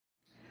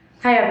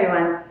Hi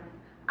everyone,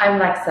 I'm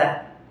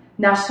Lexa,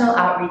 National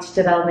Outreach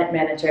Development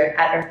Manager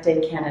at Earth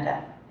Day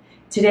Canada.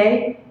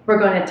 Today, we're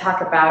going to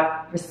talk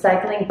about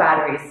recycling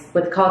batteries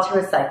with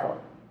Call2Recycle.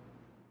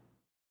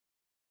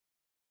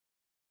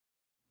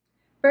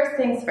 First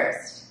things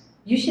first,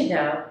 you should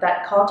know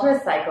that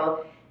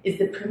Call2Recycle is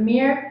the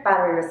premier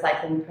battery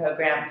recycling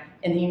program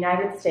in the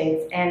United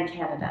States and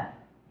Canada.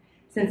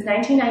 Since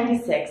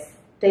 1996,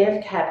 they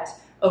have kept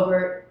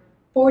over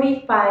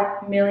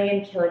 45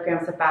 million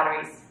kilograms of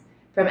batteries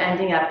from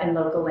ending up in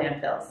local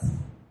landfills.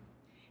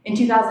 In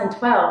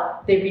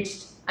 2012, they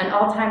reached an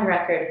all-time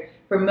record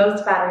for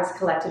most batteries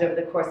collected over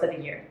the course of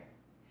a year,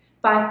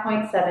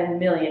 5.7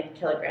 million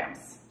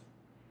kilograms.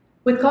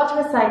 With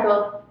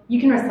Call2Recycle, you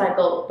can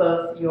recycle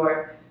both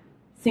your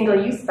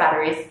single-use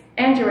batteries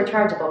and your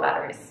rechargeable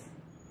batteries.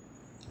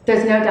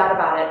 There's no doubt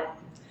about it.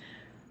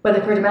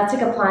 Whether for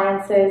domestic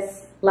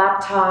appliances,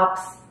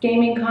 laptops,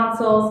 gaming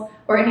consoles,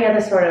 or any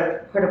other sort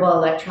of portable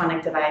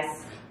electronic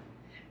device,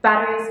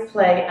 batteries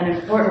play an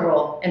important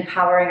role in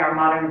powering our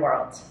modern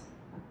world.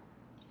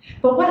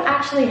 But what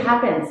actually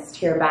happens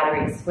to your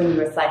batteries when you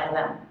recycle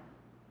them?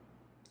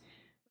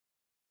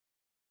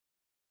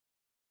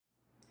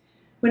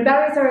 When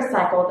batteries are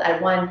recycled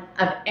at one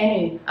of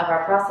any of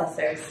our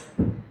processors,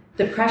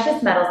 the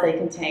precious metals they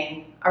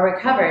contain are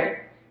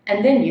recovered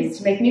and then used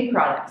to make new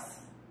products.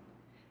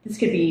 This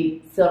could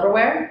be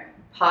silverware,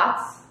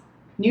 pots,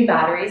 new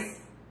batteries,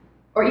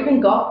 or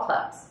even golf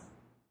clubs.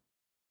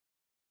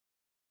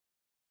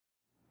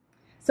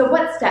 So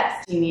what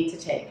steps do you need to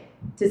take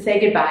to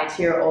say goodbye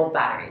to your old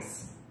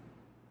batteries?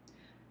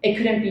 It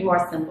couldn't be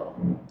more simple.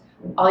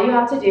 All you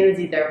have to do is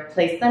either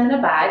place them in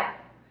a bag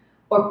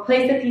or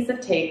place a piece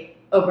of tape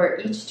over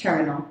each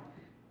terminal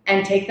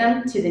and take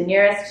them to the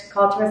nearest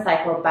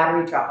Call2Recycle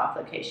battery drop-off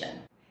location.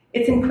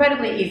 It's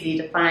incredibly easy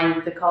to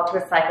find the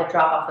Call2Recycle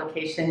drop-off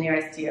location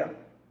nearest you.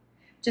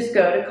 Just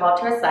go to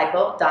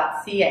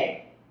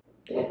call2recycle.ca.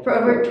 For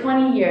over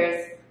 20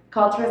 years,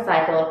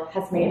 Call2Recycle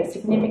has made a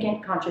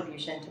significant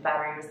contribution to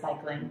battery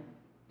recycling,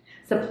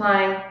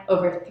 supplying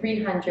over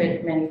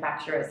 300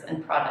 manufacturers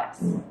and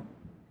products.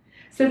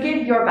 So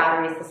give your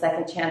batteries the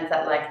second chance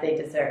at life they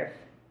deserve.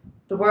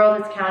 The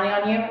world is counting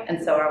on you,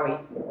 and so are we.